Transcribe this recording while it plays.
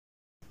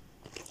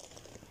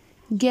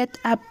Get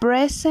a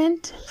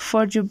present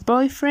for your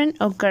boyfriend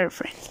or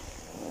girlfriend.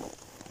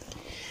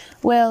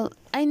 Well,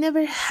 I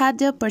never had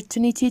the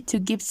opportunity to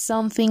give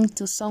something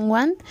to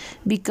someone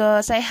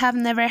because I have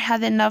never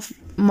had enough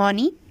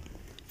money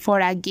for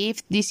a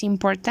gift this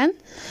important.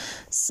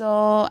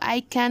 So I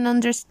can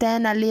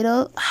understand a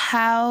little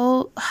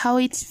how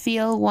it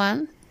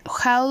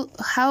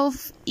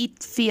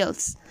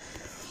feels.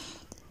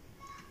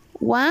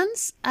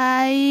 Once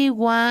I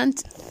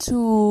want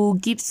to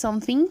give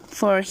something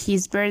for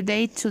his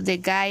birthday to the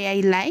guy I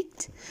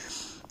liked,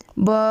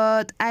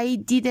 but I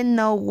didn't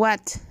know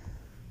what.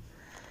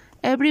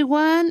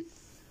 Everyone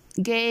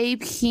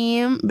gave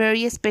him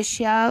very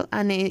special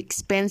and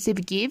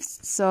expensive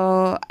gifts,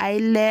 so I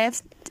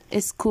left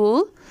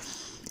school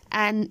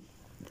and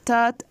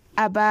thought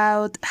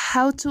about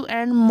how to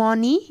earn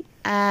money,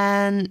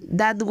 and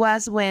that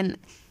was when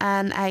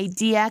an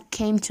idea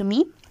came to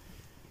me.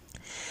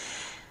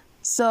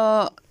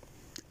 So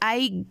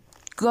I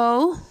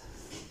go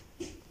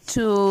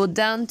to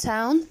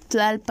downtown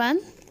Tlalpan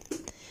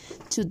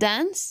to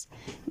dance.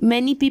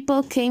 Many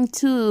people came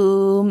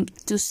to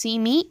see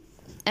me,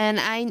 and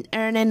I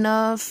earned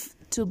enough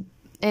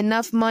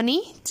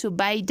money to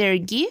buy their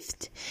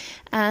gift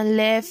and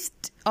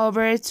left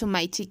over to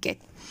my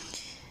ticket.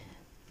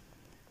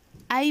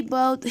 I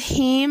bought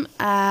him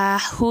a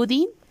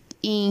hoodie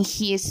in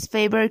his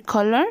favorite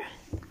color,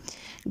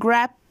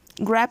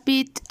 grabbed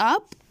it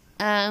up,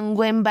 and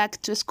went back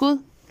to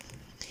school.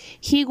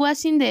 He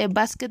was in the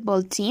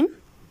basketball team.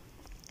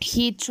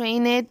 He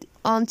trained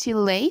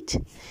until late.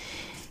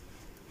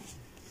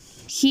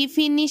 He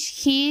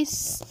finished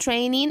his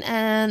training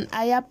and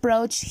I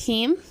approached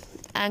him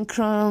and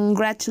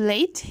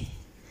congratulated.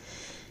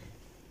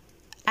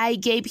 I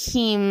gave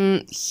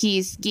him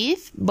his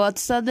gift, but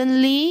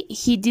suddenly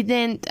he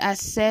didn't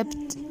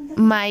accept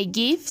my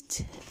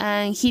gift,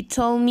 and he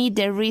told me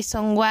the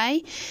reason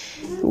why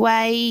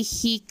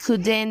he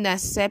couldn't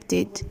accept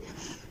it.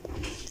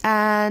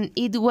 And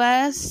it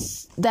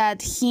was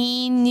that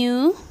he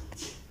knew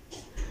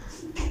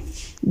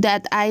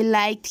that I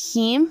liked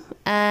him,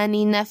 and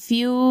in a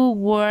few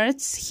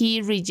words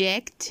he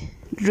reject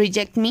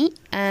me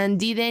and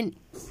didn't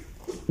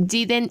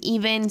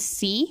even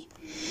see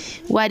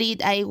what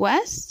it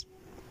was.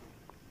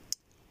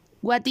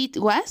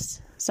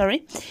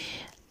 Sorry.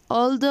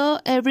 Although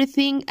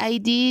everything I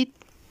did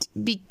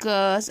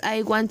because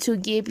I want to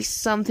give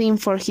something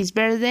for his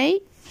birthday,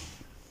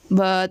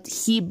 but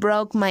he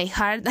broke my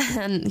heart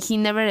and he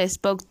never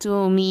spoke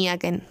to me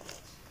again.